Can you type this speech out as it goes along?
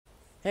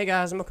Hey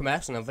guys, I'm welcome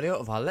back to another video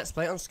of our Let's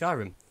Play on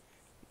Skyrim.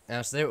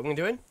 Now today what we're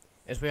doing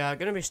is we are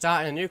going to be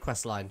starting a new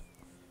quest line.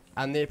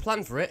 And the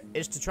plan for it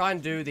is to try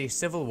and do the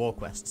Civil War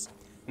quests.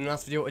 In the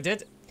last video what we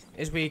did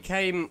is we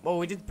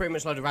did pretty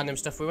much a load of random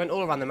stuff. We went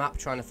all around the map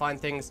trying to find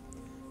things.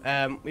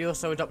 We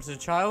also adopted a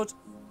child.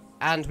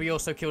 And we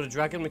also killed a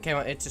dragon. We came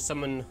out here to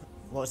summon,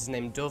 what was his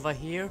name, Dova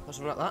here or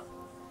something like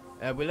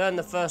that. We learned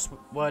the first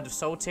word of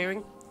soul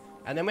tearing.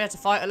 And then we had to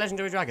fight a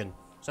legendary dragon.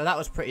 So that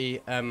was a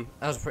pretty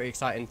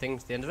exciting thing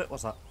at the end of it.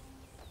 What's that?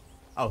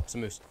 Oh, it's a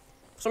moose.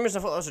 For some reason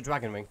I thought that was a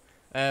dragon ring.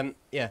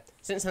 Yeah.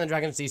 Since then the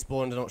dragon's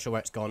despawned, I'm not sure where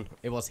it's gone.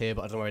 It was here,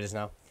 but I don't know where it is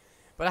now.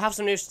 But I have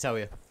some news to tell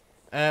you.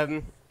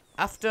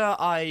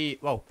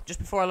 Just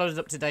before I loaded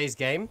up today's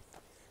game,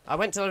 I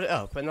went to load it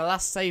up, and the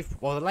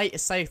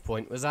latest save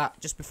point was at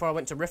just before I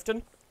went to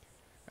Riften.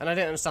 And I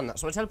didn't understand that.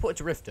 So I teleported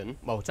to Riften,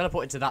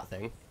 teleported to that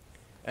thing,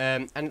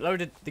 and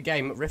loaded the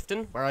game at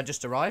Riften, where I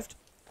just arrived.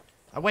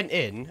 I went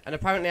in, and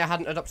apparently I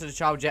hadn't adopted a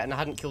child yet, and I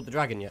hadn't killed the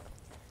dragon yet.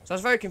 So I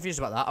was very confused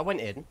about that. I went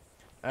in,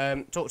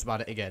 talked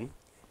about it again,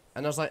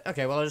 and I was like,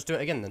 okay, well, I'll just do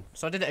it again then.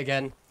 So I did it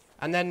again,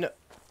 and then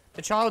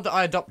the child that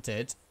I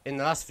adopted in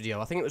the last video,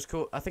 I think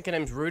her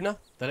name's Runa,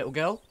 the little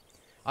girl.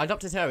 I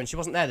adopted her, and she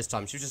wasn't there this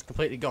time. She was just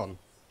completely gone.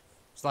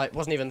 It's like,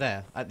 wasn't even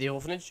there at the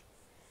orphanage.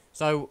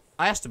 So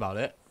I asked about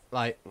it,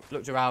 like,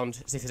 looked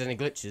around, see if there's any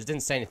glitches,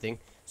 didn't say anything.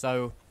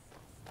 So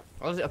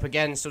I looked it up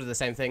again, still did the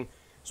same thing.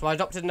 So I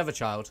adopted another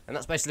child, and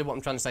that's basically what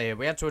I'm trying to say here.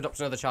 We had to adopt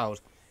another child,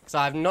 because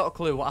I have not a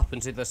clue what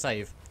happened to the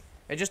save.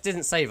 It just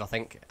didn't save, I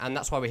think, and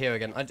that's why we're here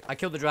again. I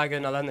killed the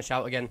dragon, I learned the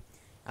shout again,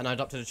 and I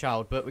adopted a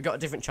child, but we got a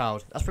different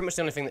child. That's pretty much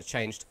the only thing that's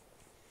changed.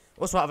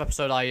 Also, out of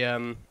episode,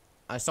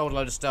 I sold a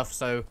load of stuff,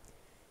 so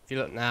if you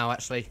look now,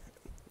 actually,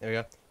 there we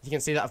go. You can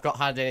see that I've got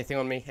hardly anything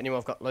on me anymore.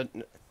 I've got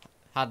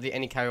hardly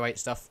any carry weight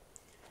stuff.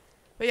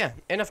 But yeah,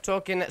 enough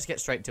talking, let's get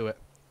straight to it.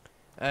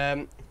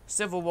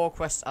 Civil War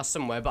quests are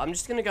somewhere, but I'm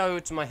just going to go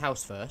to my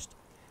house first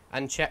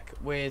and check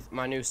with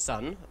my new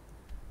son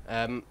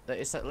that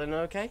is settling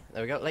okay.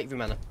 There we go, Lakeview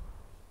Manor.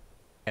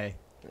 Okay,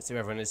 let's see where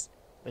everyone is.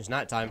 It's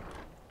night time.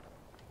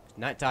 It's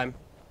night time.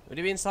 Would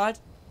he be inside?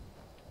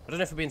 I don't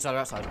know if he'll be inside or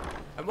outside.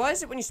 And why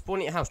is it when you spawn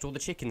at your house, do all the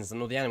chickens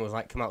and all the animals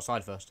like come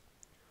outside first?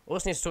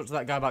 Also need to talk to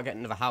that guy about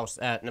getting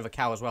another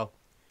cow as well.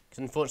 Because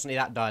unfortunately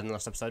that died in the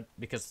last episode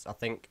because I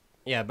think,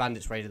 yeah,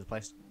 bandits raided the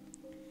place.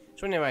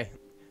 So anyway.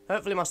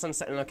 Hopefully my son's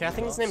settling okay. I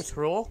think his name's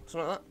Hraw,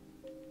 something like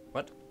that.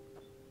 What?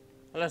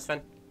 Hello,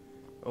 Sven.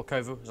 Or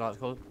Kovu, as I like to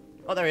call him.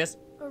 Oh, there he is.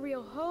 A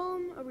real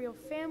home, a real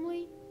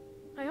family.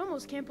 I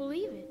almost can't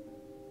believe it.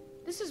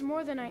 This is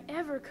more than I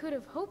ever could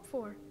have hoped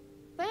for.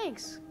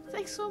 Thanks.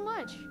 Thanks so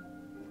much.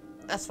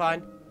 That's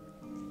fine.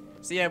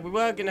 So yeah,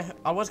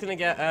 I was gonna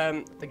get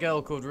the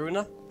girl called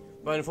Runa,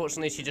 but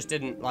unfortunately she just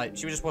didn't,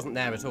 she just wasn't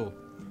there at all.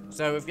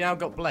 So we've now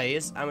got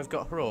Blaze and we've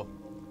got Hraw.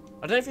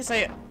 I don't know if you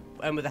say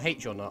it with a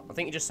H or not. I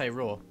think you just say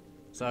Raw.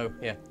 So,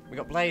 yeah. We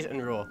got Blaze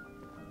and Raw.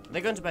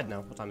 They're going to bed now.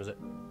 What time is it?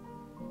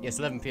 Yes,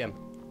 11 PM.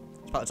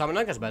 It's about the time I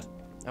don't go to bed.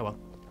 Oh well.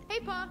 Hey,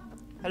 Pa.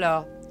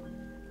 Hello.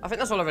 I think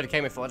that's all I really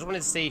came here for. I just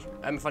wanted to see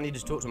if I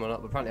needed to talk to him or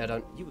not, but apparently I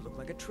don't. You look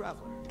like a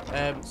traveler.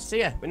 So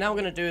yeah, we're now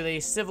going to do the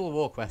Civil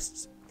War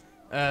quests.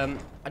 I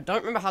don't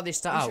remember how they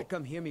start out. You should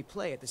come hear me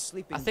play at the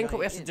Sleeping I think what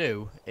we have Giant to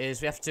do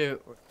is we have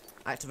to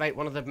activate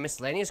one of the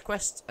miscellaneous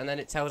quests, and then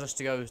it tells us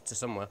to go to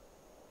somewhere.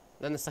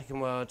 Then the second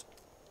word...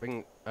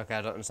 Okay,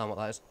 I don't understand what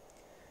that is.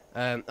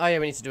 Oh yeah,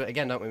 we need to do it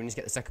again, don't we? We need to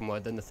get the second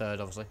word, then the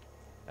third, obviously.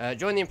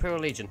 Join the Imperial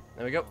Legion.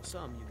 There we go.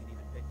 Some you can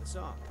even pick the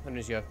song. Where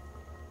need to go?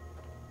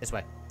 This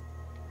way.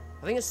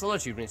 I think it's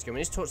Solitude we need to go. We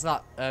need to talk to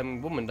that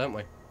woman, don't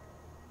we?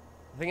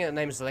 I think her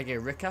name is Lady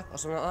Rika or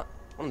something like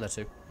that. One of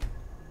the two.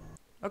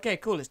 Okay,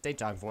 cool. It's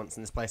daytime for once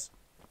in this place.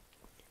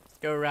 Let's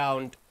go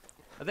around.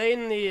 Are they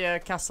in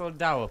the Castle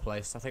Dower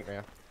place? I think they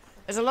are.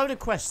 There's a load of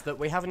quests that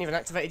we haven't even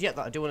activated yet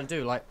that I do want to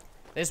do. Like,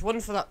 there's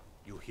one for that.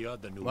 You hear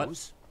the news?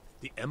 What?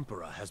 The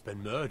Emperor has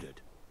been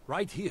murdered.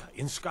 Right here,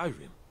 in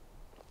Skyrim.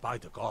 By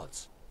the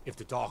gods. If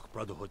the Dark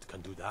Brotherhood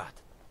can do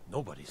that,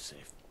 nobody's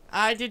safe.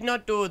 I did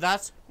not do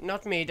that.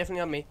 Not me.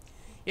 Definitely not me.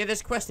 Yeah,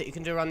 there's quests that you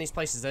can do around these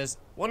places. There's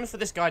one for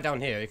this guy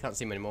down here. You can't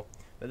see him anymore.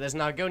 But there's an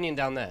Argonian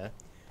down there.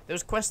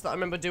 There's quests that I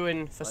remember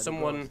doing for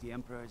someone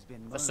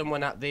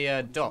at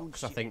the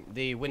docks, I think.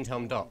 The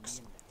Windhelm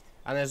docks.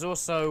 And there's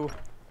also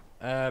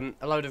a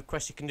load of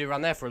quests you can do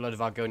around there for a load of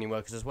Argonian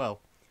workers as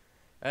well.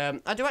 I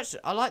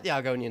like the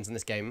Argonians in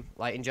this game,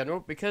 like, in general,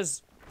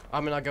 because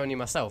I'm an Argonian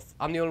myself.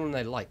 I'm the only one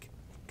they like.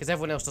 Because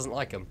everyone else doesn't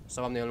like them,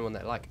 so I'm the only one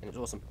they like, and it's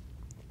awesome.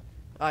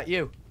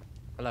 You.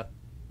 Hello.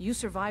 You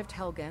survived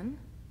Helgen?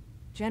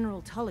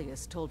 General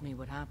Tullius told me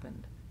what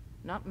happened.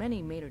 Not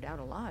many made it out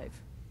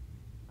alive.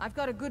 I've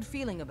got a good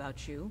feeling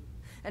about you,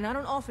 and I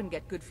don't often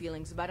get good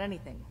feelings about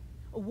anything.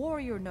 A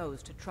warrior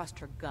knows to trust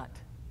her gut.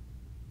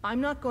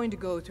 I'm not going to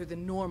go through the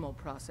normal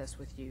process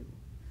with you.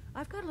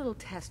 I've got a little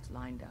test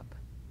lined up.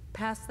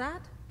 Pass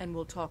that, and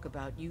we'll talk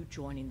about you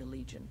joining the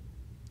Legion.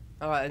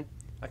 Alright then.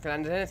 I can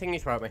handle anything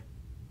you throw at me.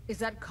 Is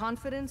that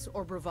confidence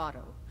or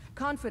bravado?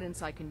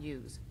 Confidence I can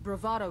use.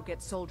 Bravado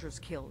gets soldiers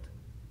killed.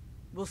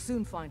 We'll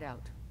soon find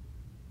out.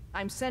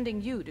 I'm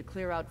sending you to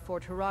clear out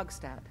Fort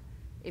Hrogstad.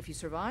 If you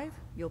survive,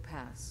 you'll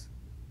pass.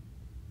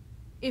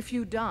 If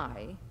you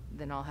die,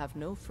 then I'll have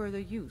no further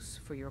use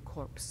for your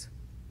corpse.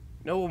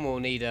 No one will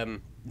need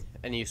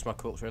any use of my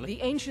corpse, really.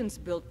 The ancients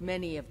built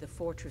many of the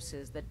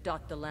fortresses that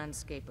dot the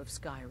landscape of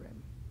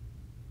Skyrim.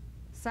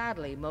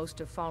 Sadly, most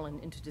have fallen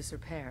into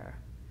disrepair,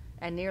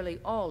 and nearly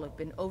all have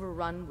been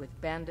overrun with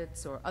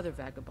bandits or other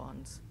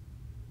vagabonds.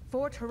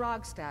 Fort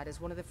Hrogstad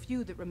is one of the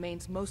few that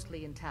remains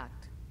mostly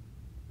intact.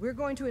 We're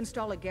going to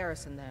install a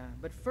garrison there,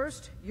 but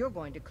first, you're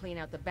going to clean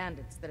out the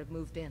bandits that have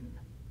moved in.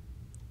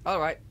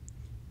 Alright.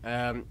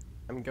 I'm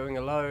going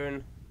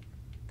alone.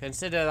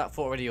 Consider that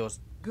fort already yours.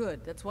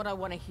 Good, that's what I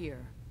want to hear.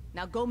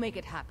 Now go make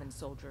it happen,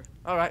 soldier.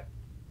 Alright.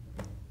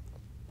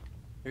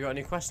 We got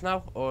any quests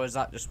now, or is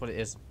that just what it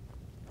is?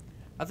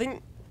 I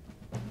think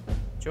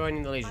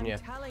joining the Legion, yeah.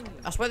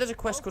 I swear there's a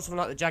quest called something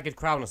like the Jagged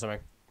Crown or something.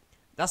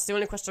 That's the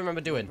only quest I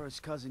remember doing.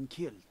 First cousin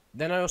killed.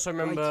 Then I also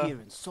remember Right here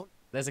in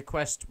there's a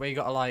quest where you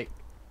gotta like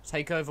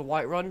take over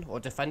Whiterun or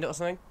defend it or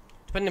something.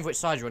 Depending on which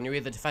side you're on, you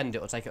either defend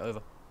it or take it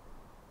over.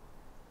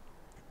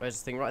 Where's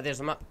the thing? Right there's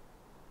the map.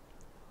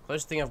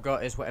 Closest thing I've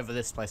got is whatever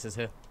this place is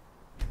here.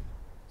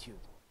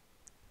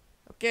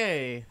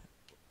 Okay.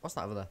 What's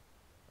that over there?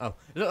 Oh,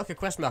 it looked like a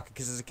quest marker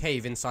because there's a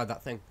cave inside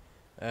that thing.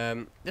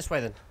 This way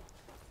then.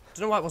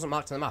 Don't know why it wasn't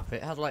marked on the map.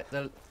 It had like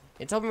the.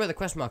 It told me where the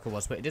quest marker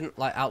was, but it didn't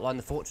like outline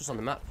the fortress on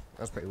the map.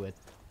 That's pretty weird.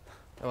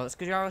 Oh, well, is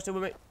Kajaro still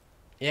with me?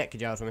 Yeah,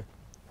 Kajaro's with me.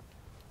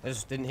 I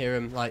just didn't hear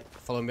him like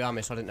following behind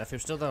me, so I didn't know if he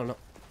was still there or not.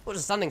 What's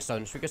a standing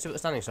stone? Should we go see what the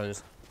standing stone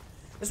is?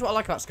 This is what I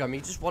like about Skyrim.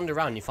 You just wander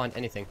around and you find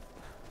anything.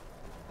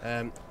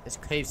 This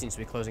cave seems to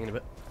be closing in a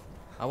bit.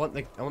 I want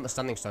the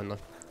standing stone though.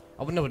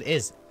 I wouldn't know what it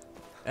is.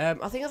 I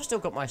think I've still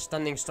got my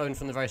standing stone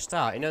from the very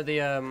start. You know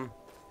the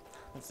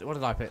what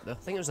did I pick? I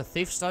think it was a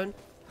thief stone.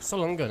 So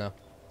long ago now.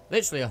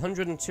 Literally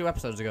 102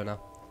 episodes ago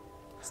now.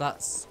 So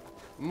that's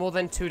more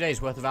than 2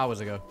 days worth of hours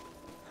ago.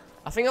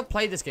 I think I've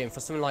played this game for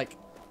something like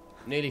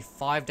nearly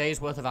 5 days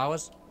worth of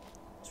hours.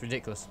 It's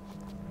ridiculous.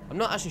 I'm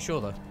not actually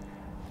sure though.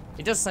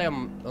 It does say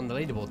I'm on the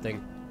leaderboard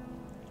thing.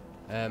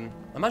 I'm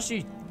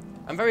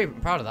very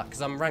proud of that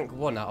because I'm rank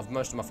 1 out of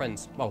most of my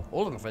friends. Well,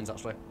 all of my friends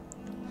actually.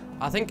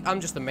 I think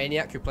I'm just the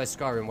maniac who plays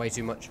Skyrim way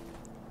too much.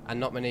 And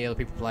not many other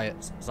people play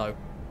it. So,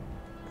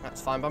 that's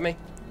fine by me.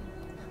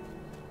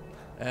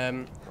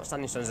 What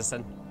standing stone is this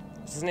then?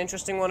 Is this an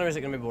interesting one or is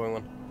it going to be a boring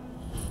one?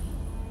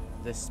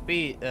 The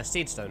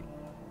seed stone.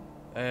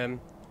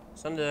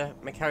 Sunder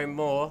may carry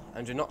more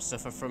and do not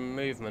suffer from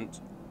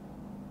movement.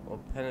 Or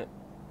what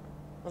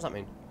does that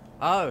mean?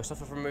 Oh,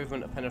 suffer from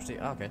movement, a penalty.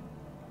 Oh, okay.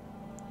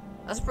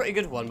 That's a pretty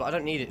good one, but I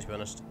don't need it to be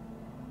honest.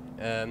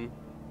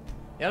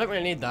 Yeah, I don't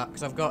really need that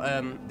because I've got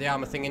the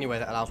armor thing anyway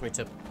that allows me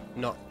to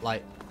not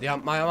like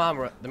my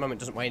armor at the moment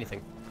doesn't weigh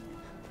anything.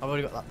 I've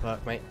already got that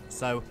perk, mate.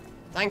 So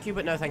thank you,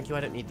 but no thank you. I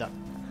don't need that.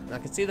 And I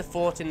can see the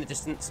fort in the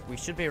distance. We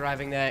should be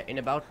arriving there in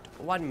about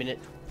 1 minute,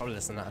 probably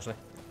less than that actually.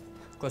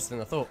 It's closer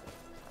than I thought.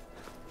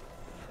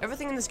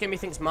 Everything in this game you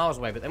think's miles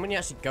away, but then when you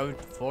actually go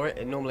for it,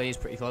 it normally is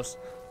pretty close.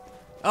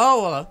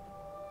 Oh, hello.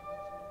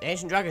 The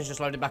ancient dragon's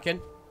just loaded back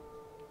in.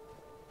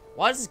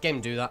 Why does this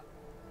game do that?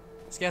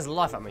 It scares the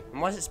life out of me.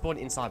 And why is it spawned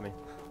inside me?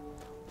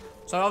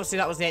 So obviously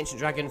that was the ancient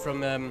dragon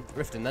from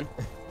Riften then.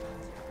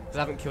 Because I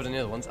haven't killed any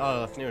other ones.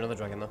 Oh, I can hear another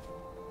dragon though.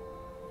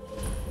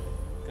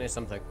 I can hear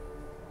something.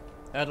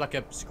 I heard like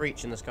a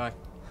screech in the sky.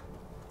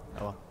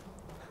 Oh well.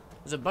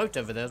 There's a boat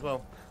over there as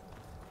well.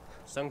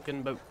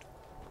 Sunken boat.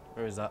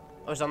 Where is that?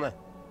 Oh, it's down there.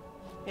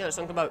 Yeah, it's a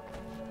sunken boat.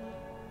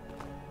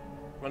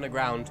 Run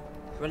aground.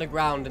 Run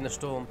aground in the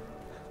storm.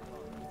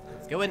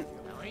 Let's go in.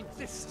 Now ain't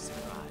this a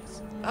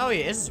surprise? Oh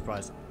yeah, it is a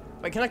surprise.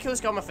 Wait, can I kill this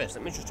guy with my fist?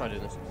 Let me just try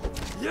doing this.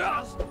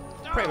 Yes.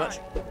 Pretty much.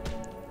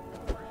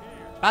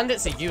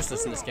 Bandits are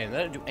useless in this game. They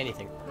don't do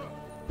anything.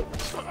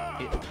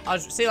 I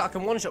see that I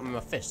can one-shot them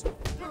with my fist.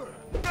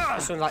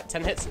 This one's like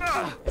 10 hits.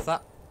 If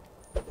that.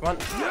 Come on.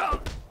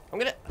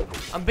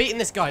 I'm beating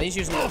this guy and he's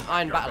using an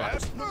iron battle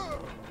axe.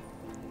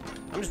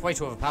 I'm just way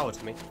too overpowered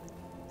for me.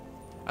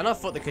 And I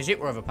thought the Khajiit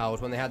were overpowered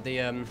when they had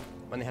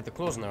the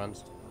claws in their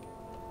hands.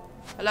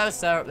 Hello,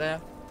 sir, up there.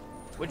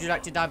 Would you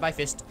like to die by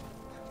fist?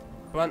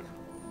 Come on.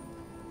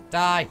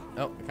 Die!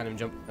 Oh, I can't even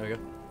jump. There we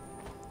go.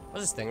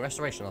 What's this thing?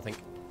 Restoration, I think.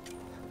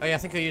 Oh yeah, I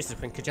think I used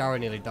this when Kajaro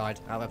nearly died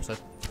out of episode.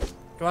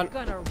 Come on. I'm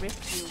gonna rip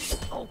you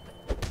open.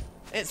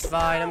 It's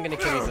fine, I'm gonna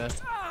kill you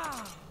first.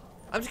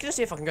 I'm just gonna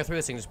see if I can go through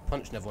this thing and just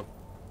punching everyone.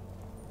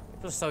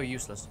 People are so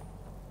useless.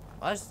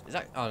 Why is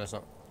that? Oh, no, it's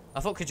not. I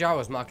thought Kajaro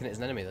was marking it as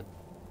an enemy then.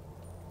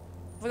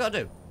 What have I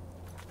got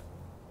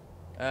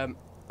to do?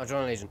 I'll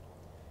join an agent.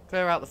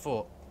 Clear out the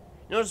fort.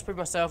 In order to prove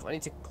myself, I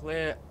need to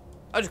clear...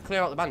 Oh, just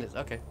clear out the bandits.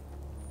 Okay.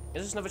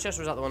 Is this another chest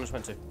or is that the one I just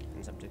went to?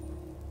 It's empty.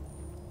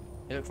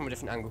 You look from a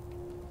different angle.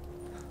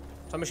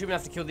 So I'm assuming I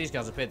have to kill these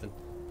guys up here then.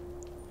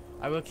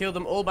 I will kill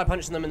them all by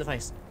punching them in the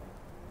face.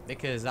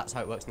 Because that's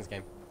how it works in this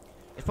game.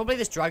 It's probably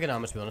this dragon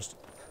armor, to be honest.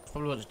 It's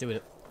probably what's doing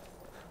it.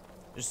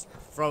 Just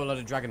throw a load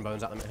of dragon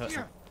bones at them, it hurts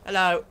them.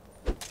 Hello!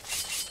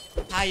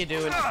 How you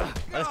doing? Oh,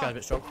 this guy's a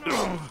bit strong.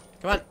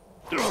 Come on!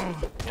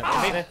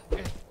 Yeah, beat me.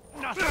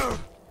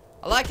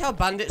 I like how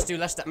bandits do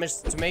less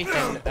damage to me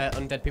than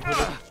undead people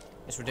do.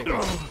 It's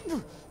ridiculous.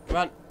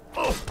 Come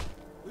on.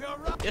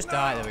 Just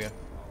die. There we go.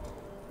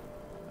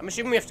 I'm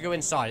assuming we have to go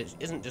inside. It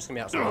isn't just going to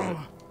be outside, is it?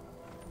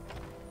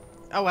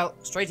 Oh well,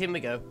 straight in we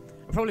go.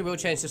 I probably will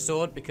change the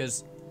sword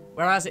because,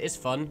 whereas it is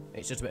fun,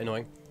 it's just a bit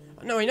annoying.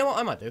 No, you know what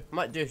I might do? I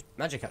might do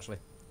magic, actually.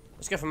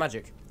 Let's go for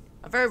magic.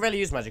 I very rarely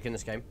use magic in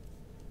this game.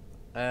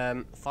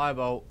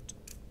 Firebolt.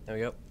 There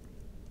we go.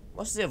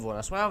 What's the other one?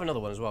 I swear I have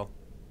another one as well.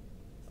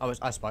 Oh, it's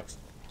ice spikes.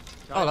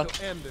 Oh, look.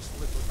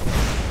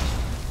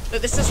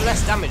 Look, this does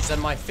less damage than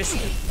my fist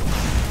did.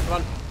 Come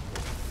on.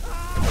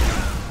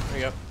 There we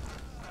go.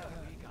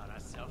 We got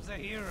ourselves a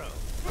hero.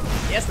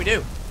 Yes, we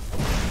do.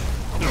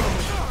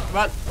 Come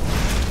on.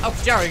 Oh,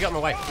 Kajaro, he got him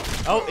away.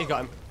 Oh, he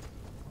got him.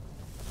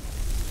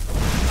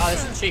 Oh,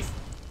 this is the chief.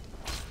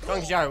 Go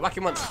on, Kajaro, whack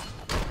him once.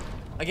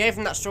 I gave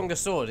him that stronger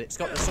sword. It's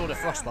got the sword of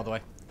frost, by the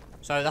way.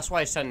 So that's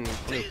why he's turning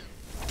blue.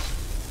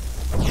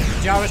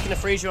 Kajaro's going to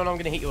freeze you and I'm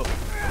going to heat you up.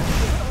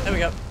 There we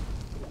go.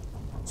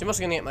 So I'm also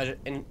going to get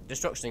my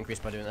destruction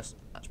increased by doing this.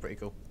 That's pretty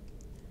cool.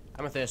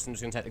 Amethyst, I'm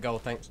just going to take the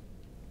gold, thanks.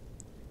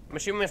 I'm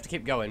assuming we have to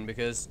keep going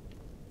because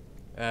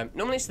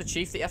normally it's the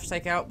chief that you have to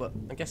take out, but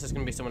I guess there's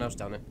going to be someone else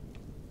down here.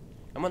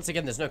 And once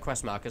again, there's no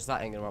quest markers, so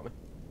that ain't going to help me.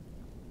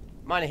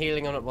 Minor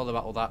healing, I'm not bothered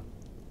about all that.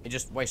 It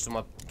just wasted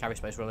my carry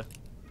space, really.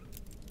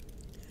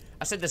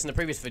 I said this in a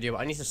previous video,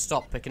 but I need to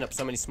stop picking up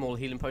so many small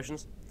healing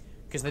potions.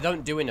 Because they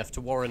don't do enough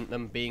to warrant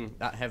them being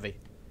that heavy.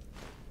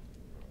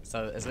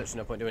 So there's literally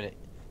no point doing it.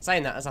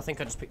 Saying that, as I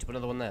think I just picked up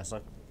another one there, so...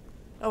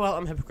 Oh well,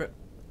 I'm a hypocrite.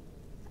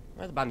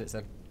 Where are the bandits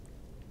then?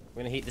 I'm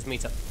going to heat this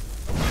meat up.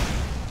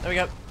 There we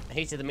go. I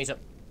heated the meat up.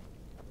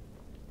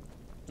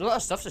 There's a lot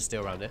of stuff to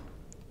steal around here.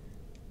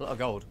 A lot of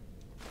gold.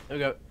 There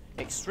we go.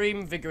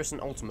 Extreme, Vigorous,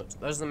 and Ultimate.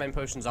 Those are the main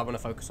potions I want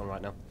to focus on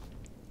right now.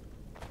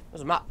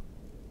 There's a map.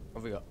 What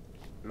have we got?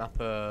 Map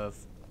of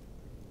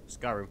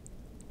Skyrim.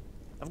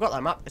 I've got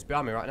that map. It's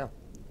behind me right now.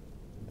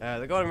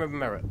 The Golden River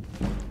Merit.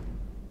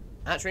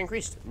 Actually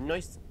increased.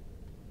 Nice.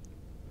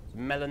 There's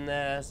melon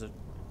there. There's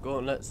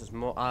gauntlets. There's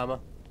more armor.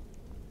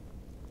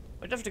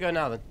 Where do I have to go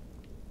now then?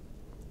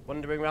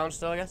 Wandering around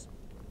still, I guess?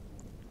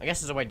 I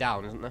guess there's a way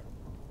down, isn't there?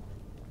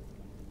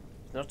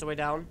 Is there not a way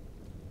down?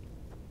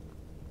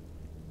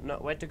 No,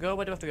 where to go?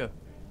 Where do I have to go?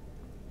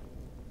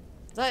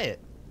 Is that it?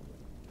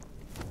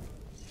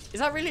 Is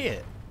that really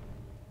it?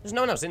 There's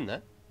no one else in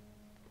there.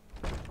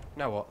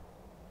 Now what?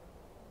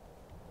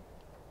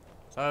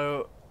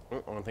 So,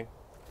 one thing.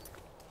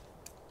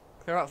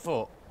 Clear out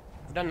fort.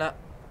 I've done that.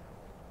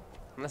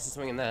 Unless there's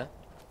something in there.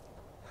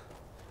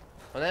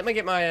 Well, let me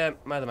get my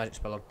my other magic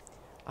spell on.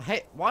 I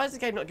hate. Why is the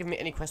game not giving me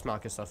any quest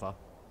markers so far?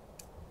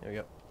 Here we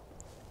go.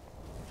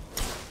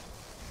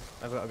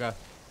 I've got to go.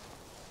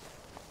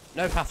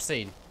 No path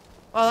seen.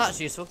 Oh, that's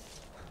useful.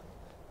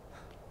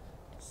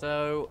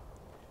 So,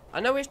 I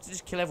know we have to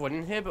just kill everyone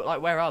in here, but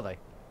like, where are they?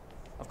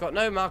 I've got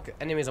no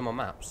enemies on my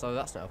map, so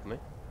that's not helping me.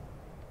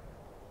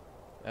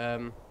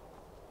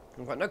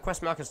 I've got no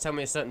quest markers to tell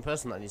me a certain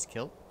person that I need to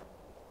kill.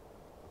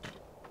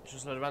 It's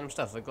just a load of random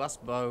stuff. A glass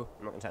bow.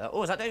 I'm not gonna take that.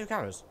 Oh, is that dangerous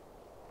arrows?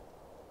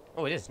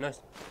 Oh, it is.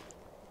 Nice.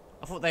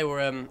 I thought they were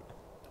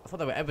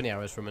ebony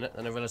arrows for a minute,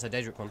 then I realised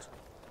they're Daedric ones.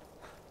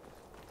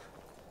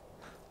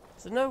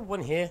 Is there no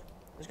one here?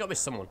 There's got to be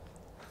someone.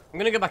 I'm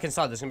gonna go back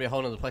inside. There's gonna be a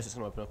whole other place that's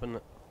gonna open up, isn't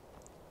it?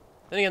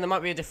 Then again, there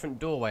might be a different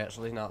doorway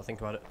actually. Now that I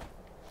think about it,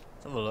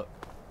 let's have a look.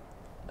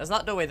 There's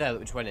that doorway there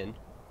which went in.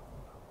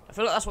 I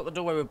feel like that's what the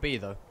doorway would be,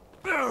 though.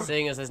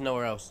 Seeing as there's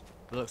nowhere else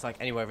that looks like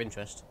anywhere of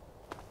interest.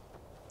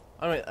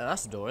 Oh, wait,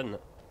 that's the door, isn't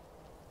it?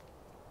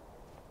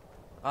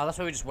 Ah, that's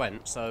where we just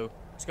went, so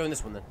let's go in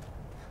this one then.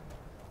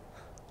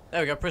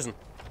 There we go, prison.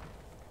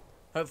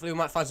 Hopefully we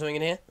might find something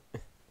in here.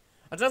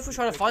 I don't know if we're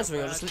trying to find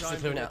something or just literally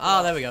clearing it out.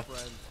 Ah, there we go.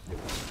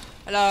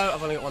 Hello,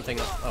 I've only got one thing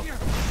left. Oh,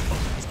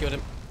 he's killed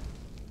him.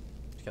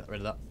 Just get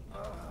rid of that.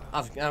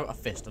 I've now got a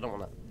fist, I don't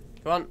want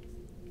that. Come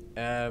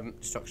on.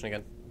 Destruction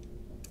again.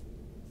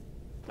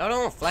 No, I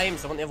don't want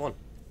flames, I want the other one.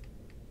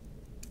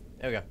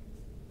 There we go.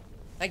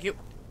 Thank you.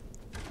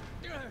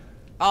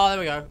 Oh, there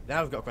we go.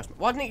 Now we've got a quest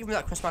marker. Why didn't he give me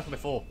that quest marker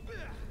before?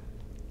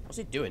 What's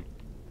he doing?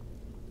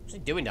 What's he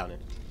doing down here?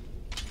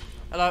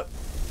 Hello.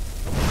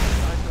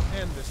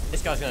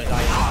 This guy's gonna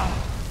die.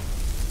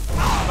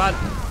 Come on.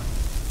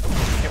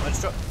 Get my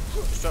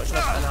destruction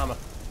up and armor.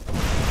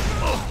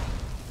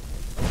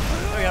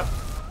 There we go.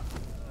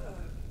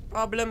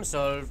 Problem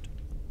solved.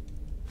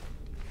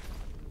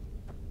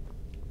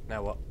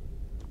 Now what?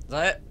 Is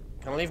that it?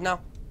 Can I leave now?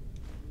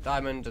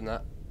 Diamond and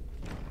that.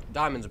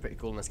 Diamonds are pretty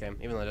cool in this game,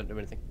 even though they don't do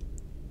anything.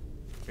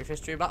 Brief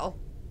history of battle.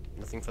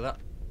 Nothing for that.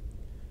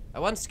 I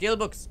want skill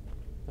books.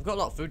 I've got a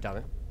lot of food down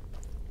here.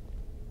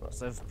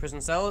 Lots of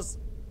prison cells.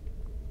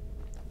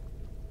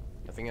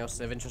 Nothing else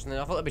of interest in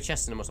there. I thought there'd be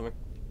chests in them or something.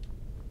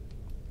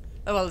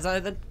 Oh well, is that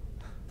it then?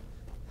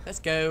 Let's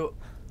go.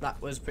 That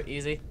was pretty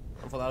easy.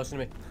 I thought that was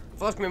gonna be. I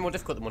thought it was gonna be more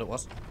difficult than what it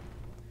was.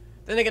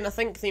 Then again, I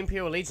think the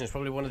Imperial Legion is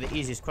probably one of the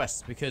easiest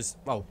quests because,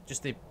 well,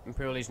 just the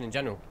Imperial Legion in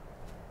general.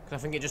 Because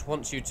I think it just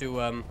wants you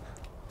to, oh,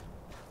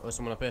 there's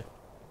someone up here.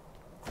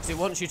 Because it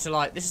wants you to,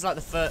 like, this is like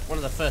the one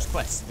of the first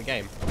quests of the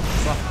game.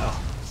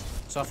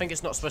 So I think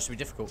it's not supposed to be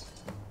difficult.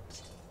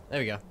 There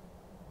we go.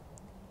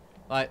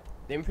 Like,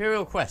 the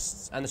Imperial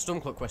quests and the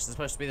Stormcloak quests are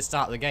supposed to be the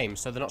start of the game,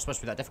 so they're not supposed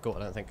to be that difficult, I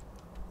don't think.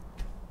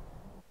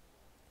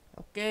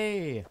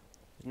 Okay.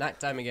 It's night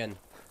time again.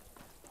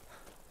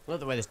 I love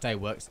the way this day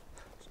works.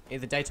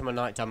 Either daytime or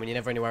nighttime, and you're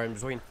never anywhere in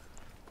between.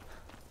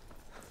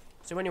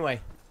 So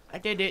anyway, I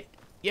did it.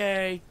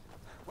 Yay.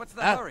 What's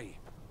the hurry?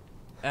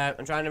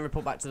 I'm trying to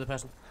report back to the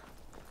person.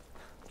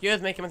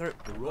 Good, make him through.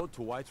 The road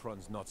to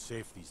Whiterun's not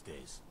safe these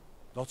days.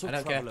 Lots of I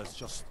don't care. travelers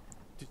just...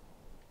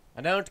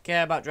 I don't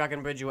care about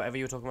Dragon Bridge or whatever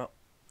you were talking about.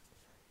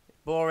 It's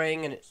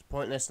boring and it's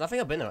pointless. And I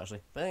think I've been there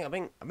actually. I think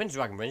I've been to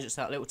Dragon Bridge. It's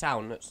that little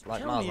town that's like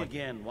Tell miles me away.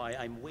 again why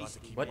I'm Got to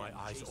wasting keep What? my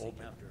eyes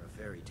open. after a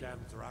fairy tale.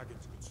 Damn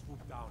dragons could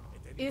swoop down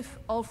at any... If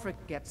Ulfric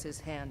gets his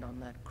hand on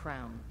that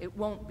crown, it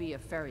won't be a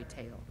fairy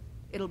tale.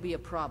 It'll be a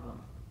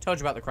problem. Told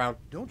you about the crown.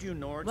 Don't you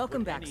Nords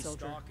Welcome put back, any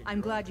soldier. stock in I'm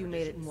your glad own you made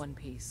it in traditions? one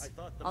piece. I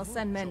thought the I'll moon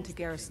send men chose to the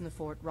garrison king. the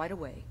fort right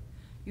away.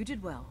 You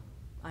did well.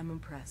 I'm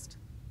impressed.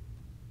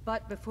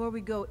 But before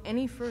we go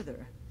any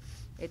further,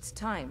 it's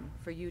time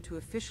for you to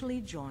officially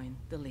join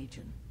the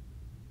Legion.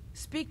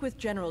 Speak with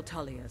General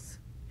Tullius.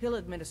 He'll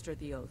administer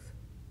the oath.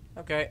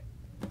 Okay.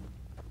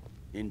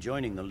 In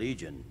joining the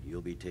Legion,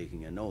 you'll be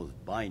taking an oath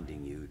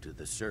binding you to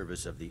the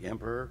service of the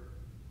Emperor,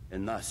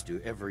 and thus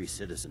to every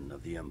citizen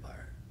of the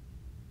Empire.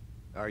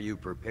 Are you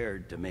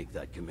prepared to make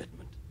that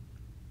commitment?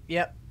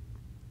 Yep.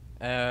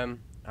 I'm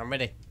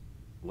ready.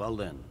 Well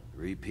then,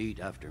 repeat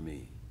after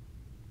me.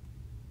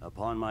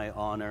 Upon my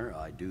honor,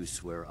 I do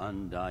swear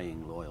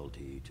undying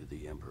loyalty to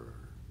the Emperor,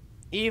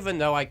 Even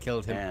though I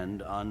killed him.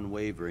 and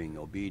unwavering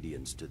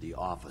obedience to the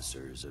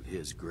officers of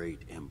his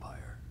great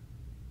empire.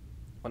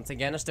 Once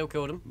again, I still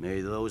killed him.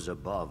 May those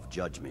above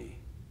judge me,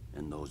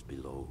 and those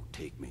below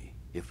take me,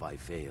 if I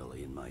fail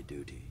in my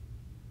duty.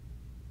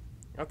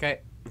 Okay.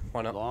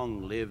 Why not?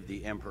 Long live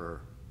the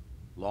Emperor,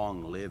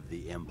 long live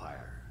the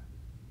Empire.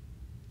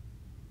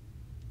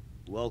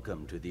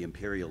 Welcome to the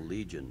Imperial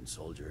Legion,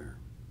 soldier.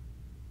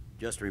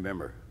 Just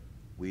remember,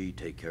 we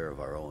take care of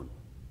our own.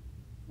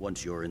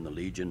 Once you're in the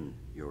Legion,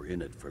 you're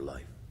in it for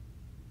life.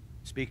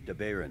 Speak to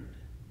Behrend.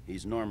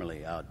 He's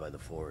normally out by the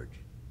forge.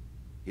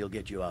 He'll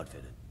get you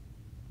outfitted.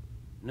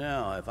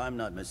 Now, if I'm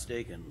not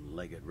mistaken,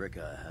 Legate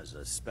Ricka has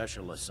a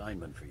special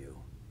assignment for you.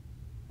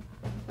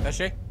 Does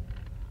she?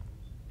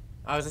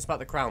 Oh, is this about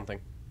the crown thing?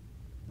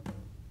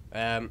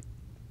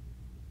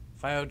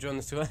 Failed during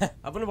the tour.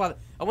 I wonder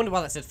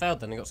why that said failed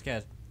then. I got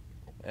scared.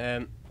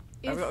 Have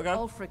If we got to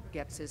go? Ulfric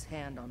gets his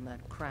hand on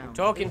that crown...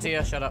 Talking to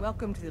you, shut up.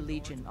 Welcome to the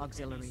Legion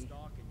Auxiliary.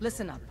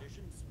 Listen up.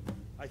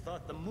 I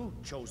thought the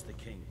Moot chose the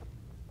king.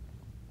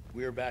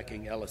 We're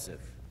backing Elisif.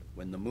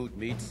 When the Moot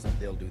meets,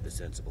 they'll do the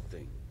sensible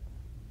thing.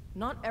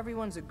 Not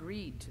everyone's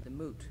agreed to the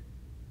moot.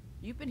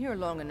 You've been here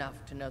long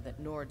enough to know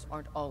that Nords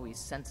aren't always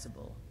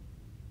sensible.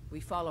 We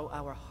follow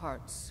our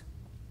hearts.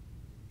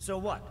 So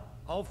what?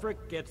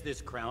 Ulfric gets this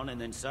crown and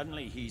then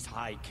suddenly he's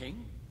High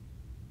King?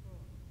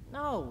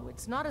 No,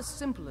 it's not as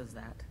simple as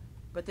that.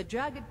 But the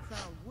jagged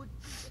crown would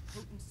be a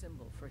potent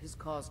symbol for his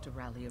cause to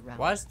rally around.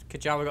 Why has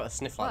Kajawa got a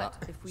sniff like But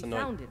that? if we It's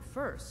annoying. found it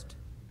first,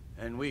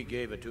 And we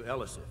gave it to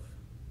Elisif.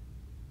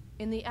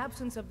 in the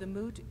absence of the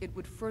moot, it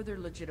would further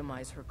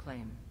legitimize her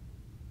claim.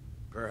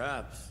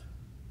 Perhaps.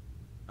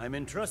 I'm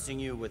entrusting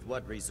you with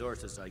what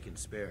resources I can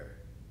spare.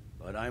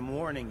 But I'm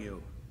warning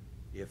you,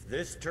 if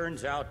this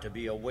turns out to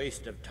be a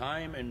waste of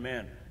time and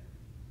men,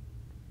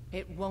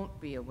 It won't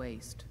be a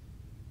waste.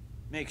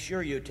 make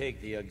sure you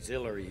take the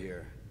auxiliary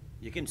here.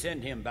 You can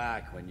send him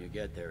back when you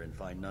get there and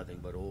find nothing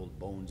but old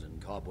bones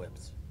and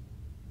cobwebs.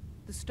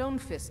 The Stone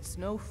Fist's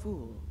no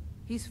fool.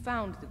 He's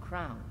found the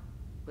crown,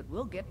 but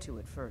we'll get to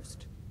it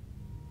first.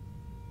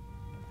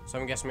 So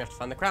I'm guessing we have to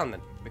find the crown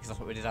then, because that's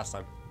what we did last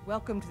time.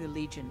 Welcome to the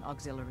Legion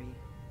Auxiliary.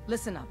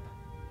 Listen up.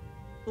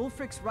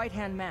 Ulfric's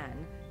right-hand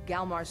man,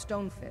 Galmar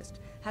Stonefist,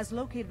 has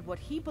located what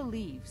he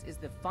believes is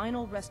the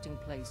final resting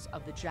place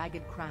of the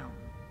Jagged Crown.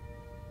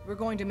 We're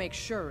going to make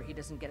sure he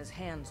doesn't get his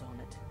hands on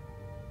it.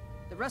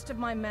 The rest of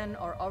my men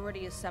are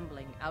already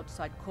assembling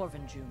outside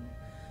Corvinjune.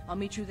 I'll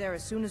meet you there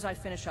as soon as I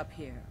finish up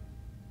here.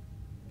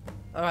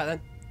 Alright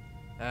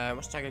then.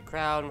 What's the Jagged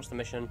Crown? What's the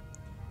mission?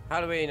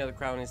 How do we know the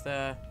crown is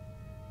there?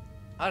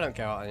 I don't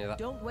care about any of that.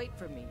 Don't wait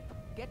for me.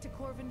 Get to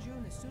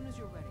Corvinjune as soon as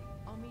you're ready.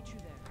 I'll meet you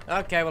there.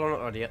 Okay, well I'm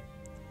not ready yet.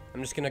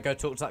 I'm just gonna go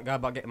talk to that guy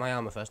about getting my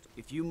armor first.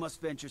 If you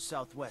must venture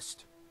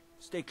southwest,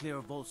 stay clear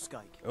of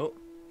Volskite. Oh,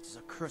 It is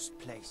a cursed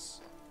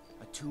place.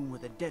 A tomb where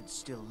the dead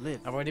still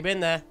live. I've already been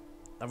there.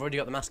 I've already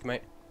got the mask,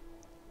 mate.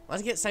 Why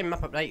does it get the same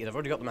map updated? I've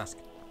already got the mask.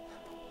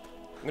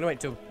 I'm gonna wait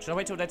till... Should I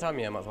wait till daytime?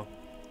 Yeah, I might as well.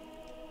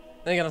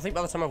 Then again, I think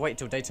by the time I wait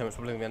till daytime, it's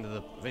probably gonna be the end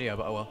of the video,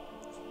 but oh well.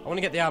 I want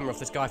to get the armor off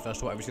this guy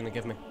first, or whatever he's gonna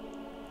give me.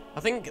 I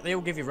think they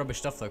all give you rubbish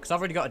stuff though, because I've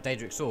already got a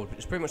Daedric sword, but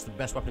it's pretty much the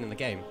best weapon in the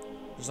game.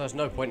 So there's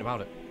no point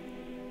about it.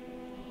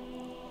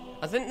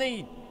 I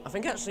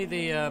think actually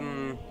the,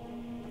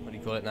 what do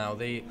you call it now?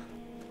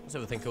 What's the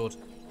other thing called?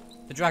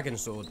 The dragon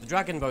sword. The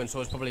dragon bone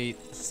sword is probably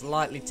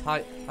slightly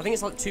tight. I think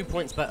it's like 2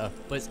 points better,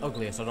 but it's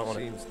uglier, so I don't want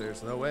it. Seems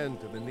there's no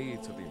end to the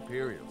needs of the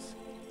Imperials.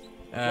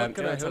 Do you want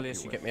to tell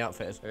us you get me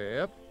outfitted?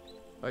 Yep.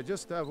 I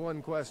just have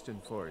one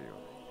question for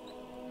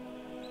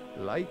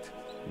you. Light,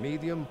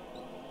 medium,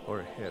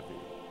 or heavy?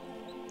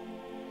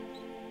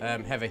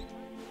 Heavy.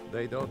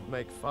 They don't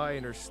make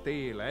finer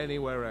steel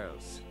anywhere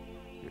else.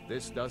 If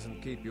this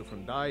doesn't keep you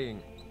from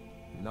dying,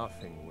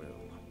 nothing will.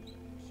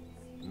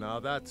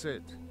 Now that's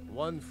it.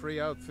 One free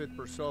outfit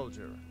per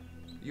soldier.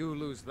 You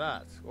lose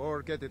that,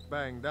 or get it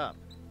banged up.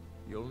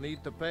 You'll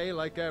need to pay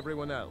like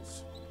everyone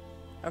else.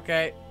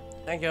 Okay,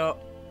 thank you.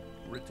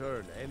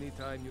 Return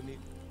anytime you need.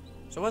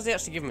 So what's he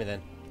actually giving me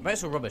then? I bet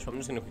it's all rubbish, but I'm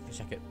just going to quickly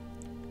check it.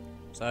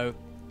 So,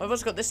 I've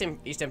also got this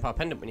East Empire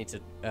pendant we need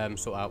to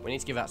sort out. We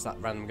need to give that to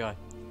that random guy.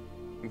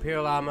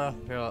 Imperial armor,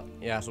 Imperial...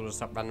 Yeah, so we'll just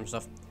have random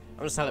stuff. I'm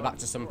going to sell it back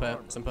to some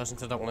person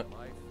because I don't want it.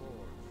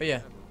 But yeah.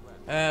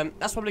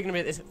 That's probably going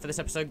to be it for this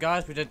episode,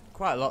 guys. We did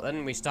quite a lot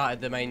then. We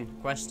started the main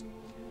quest.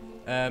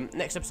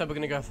 Next episode, we're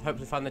going to go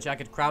hopefully find the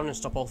Jagged Crown and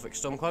stop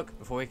Ulfric's Stormcloak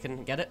before we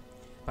can get it.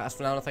 But as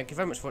for now, thank you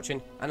very much for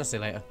watching, and I'll see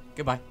you later.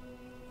 Goodbye.